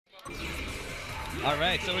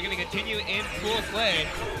Alright, so we're going to continue in pool play.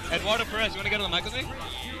 Eduardo Perez, you want to get on the mic with me?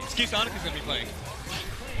 Skisonic is going to be playing.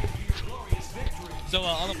 So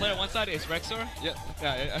on the player one side is Rex0r. Yep.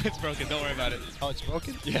 Yeah, it's broken. Don't worry about it. Oh, it's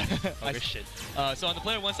broken? Yeah. Okay, shit. So on the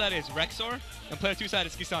player one side is Rex0r, and player two side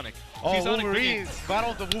is Skisonic. Oh, Skisonic Wolverines.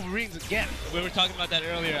 Battle of the Wolverines again. We were talking about that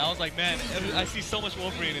earlier. I was like, man, I see so much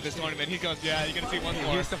Wolverine in this tournament. He goes, yeah, you're going to see one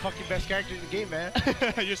more. He's the fucking best character in the game, man.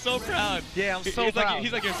 You're so proud. Yeah, I'm so proud.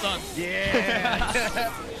 He's like your son.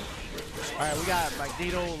 Yeah. Alright, we got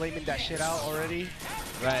Magneto laming that shit out already.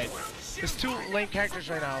 Right. There's two lame characters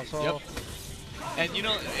right now, so... Yep. And you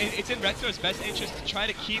know, it's in Rex0r's best interest to try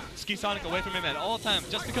to keep Skisonic away from him at all times,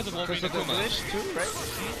 just because of Wolverine and Because of the Kuma. glitch too, right?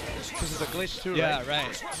 Because of the glitch too, Yeah, right?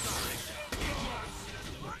 right.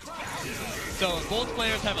 So both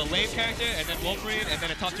players have a lane character, and then Wolverine, and then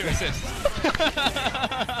a top tier assist.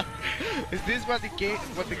 Is this what the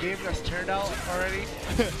game has turned out already?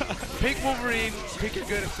 Pick Wolverine, pick a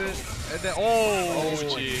good assist, and then oh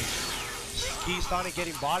jeez. Skisonic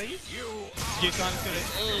getting bodied. Skisonic's gonna,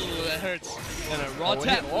 oh, that hurts. And a raw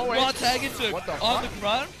tag, wait. raw tag into What the on fuck? the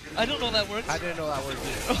ground. I don't know that works. I didn't know that worked.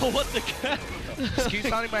 Oh, what the crap?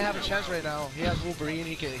 Skisonic might have a chance right now. He has Wolverine.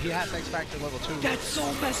 He has X Factor level 2. That's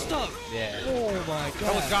so messed up. Yeah. Oh my god.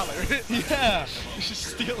 That was Gauntlet. Yeah. You should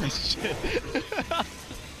steal his shit.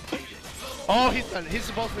 Oh, he's done. He's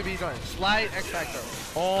supposed to be done. Slide X Factor.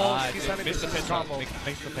 Oh, Skisonic missed the misses his pickup. combo.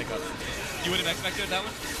 Makes the pickup. You would have expected that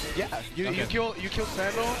one? Yeah, you kill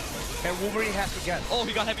Sentinel, and Wolverine has to guess. Oh,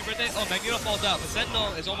 he got happy birthday. Oh, Magneto falls out, but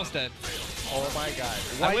Sentinel is almost dead. Oh my god.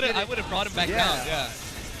 I would have brought him back down. Yeah.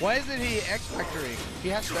 Why isn't he X Factoring? He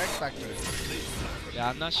has to X Factor. Yeah,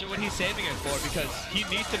 I'm not sure what he's saving it for because he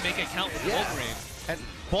needs to make it count with Wolverine. And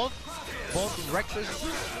both Rexes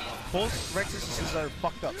are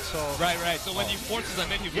fucked up. So Right. So when you forces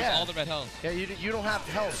them in, he loses all the red health. Yeah, you don't have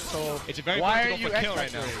health. So it's a very why important are you to go for kill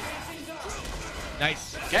right now.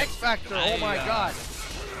 Nice. X Factor. Oh my god.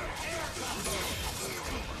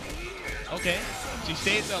 Okay. She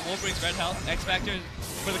saves Wolverine's red health. X Factor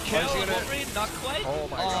for the kill. Wolverine, not quite. Oh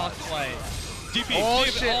my god. Quite. DP. Oh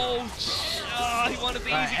DP. shit. Oh, he wanted the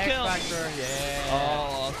easy kill. X Factor. Yeah.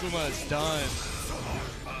 Oh, Kuma is done.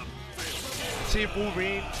 Let's see if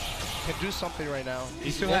Wolverine can do something right now.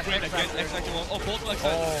 He's still has X Factor. Oh, both X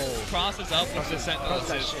Factor crosses up with the Sentinel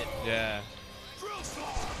assist. Yeah.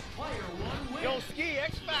 Yo, Ski,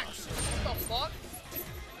 X Factor. What the fuck?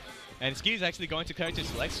 And Ski is actually going to character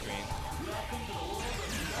select screen.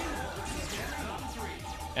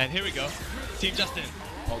 And here we go. Team Justin.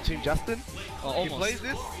 Oh, Team Justin? Oh, he plays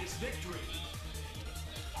this?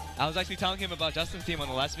 I was actually telling him about Justin's team on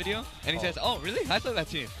the last video, and he says, oh, really? I play that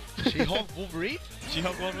team. She-Hulk Wolverine?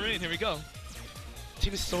 She-Hulk Wolverine, here we go.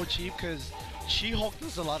 Team is so cheap because She-Hulk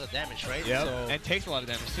does a lot of damage, right? Yeah, so, and takes a lot of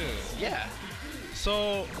damage too. Yeah.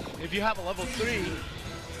 So, if you have a level 3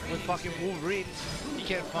 with fucking Wolverine, he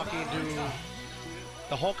can fucking do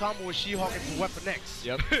the whole combo with She-Hulk into Weapon X.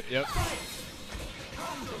 Yep.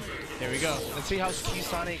 Here we go. Let's see how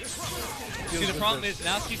Skisonic. See, the problem is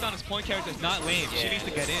now Skisonic's point character is not lane. Yeah. She needs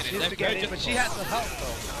to get in. She needs to get in, but she has the help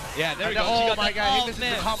though. Yeah, there we go. Oh my god, he misses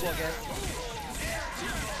the combo again.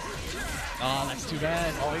 Oh, that's too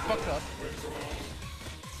bad. Oh, he fucked up.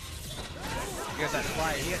 He got that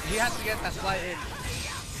slide. He has to get that slide in.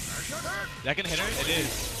 That can hit her? It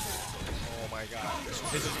is. Oh my god.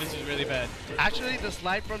 This is really bad. Actually, the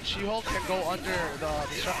slide from She-Hulk can go under the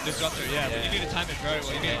disruptor. Yeah, but you need to time it very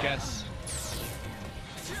well. You need to guess.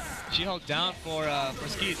 She-Hulk down for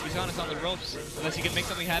Skis. Skisonic's on the ropes. Unless he can make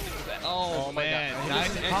something happen with that. Oh man.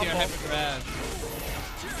 Nice anti-air hyper grab.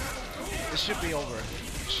 It should be over.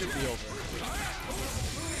 It should be over.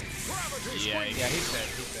 Yeah, he's dead.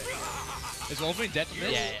 Is Wolverine dead from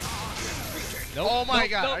this? Yeah. Nope. Oh my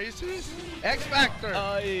god, are you serious? X Factor!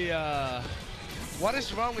 What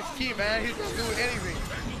is wrong with Ski, man? He's not doing anything.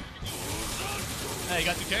 Hey, you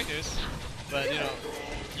got two characters. But, you know,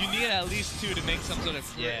 you need at least two to make some sort of...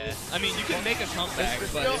 Yeah. I mean, you can make a comeback,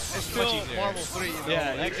 but it's still much easier. Marvel 3, you know?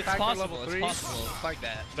 Yeah, like it's possible. Level 3, it's possible. It's like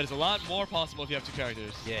that. But it's a lot more possible if you have two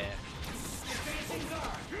characters. Yeah.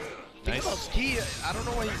 Nice. Think about Ski, I don't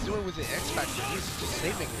know what he's doing with the X Factor. He's just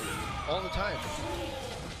saving it all the time.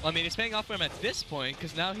 Well, I mean, it's paying off for him at this point,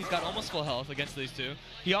 because now he's got almost full health against these two.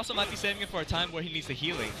 He also might be saving it for a time where he needs the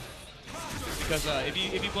healing. Because if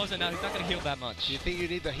he blows it now, he's not going to heal that much. Do you think you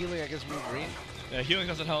need the healing against Wolverine? Yeah, healing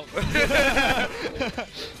doesn't help.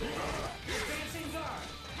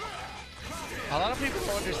 A lot of people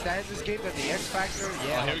don't understand this game that the X Factor,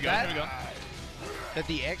 here we go. That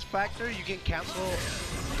the X Factor, you can cancel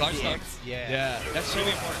Guard the stuff. X. Yeah, that's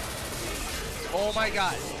really important. Oh my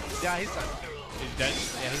god. Yeah, he's done. He's dead?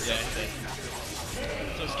 Yeah, he's dead.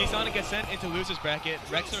 So Skisonic gets sent into losers bracket.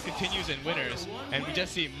 Rex0r continues in winners, and we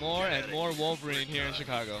just see more and more Wolverine here in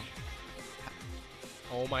Chicago.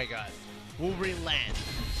 Oh my god. Wolverine land.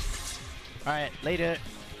 Alright, later.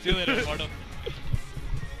 See you later, Eduardo.